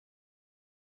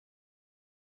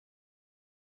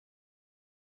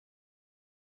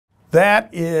That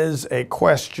is a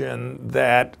question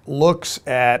that looks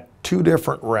at two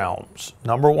different realms.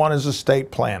 Number one is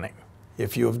estate planning.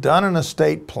 If you have done an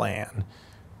estate plan,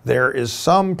 there is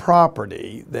some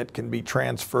property that can be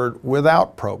transferred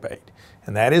without probate.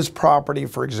 And that is property,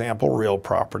 for example, real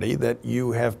property, that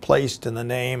you have placed in the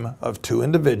name of two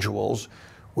individuals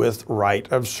with right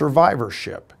of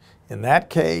survivorship. In that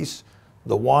case,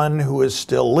 the one who is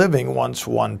still living once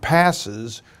one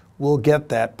passes will get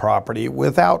that property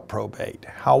without probate.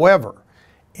 However,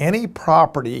 any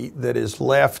property that is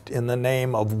left in the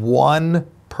name of one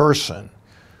person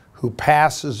who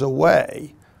passes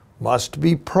away must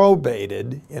be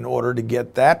probated in order to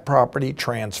get that property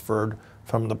transferred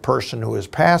from the person who has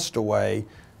passed away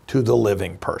to the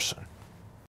living person.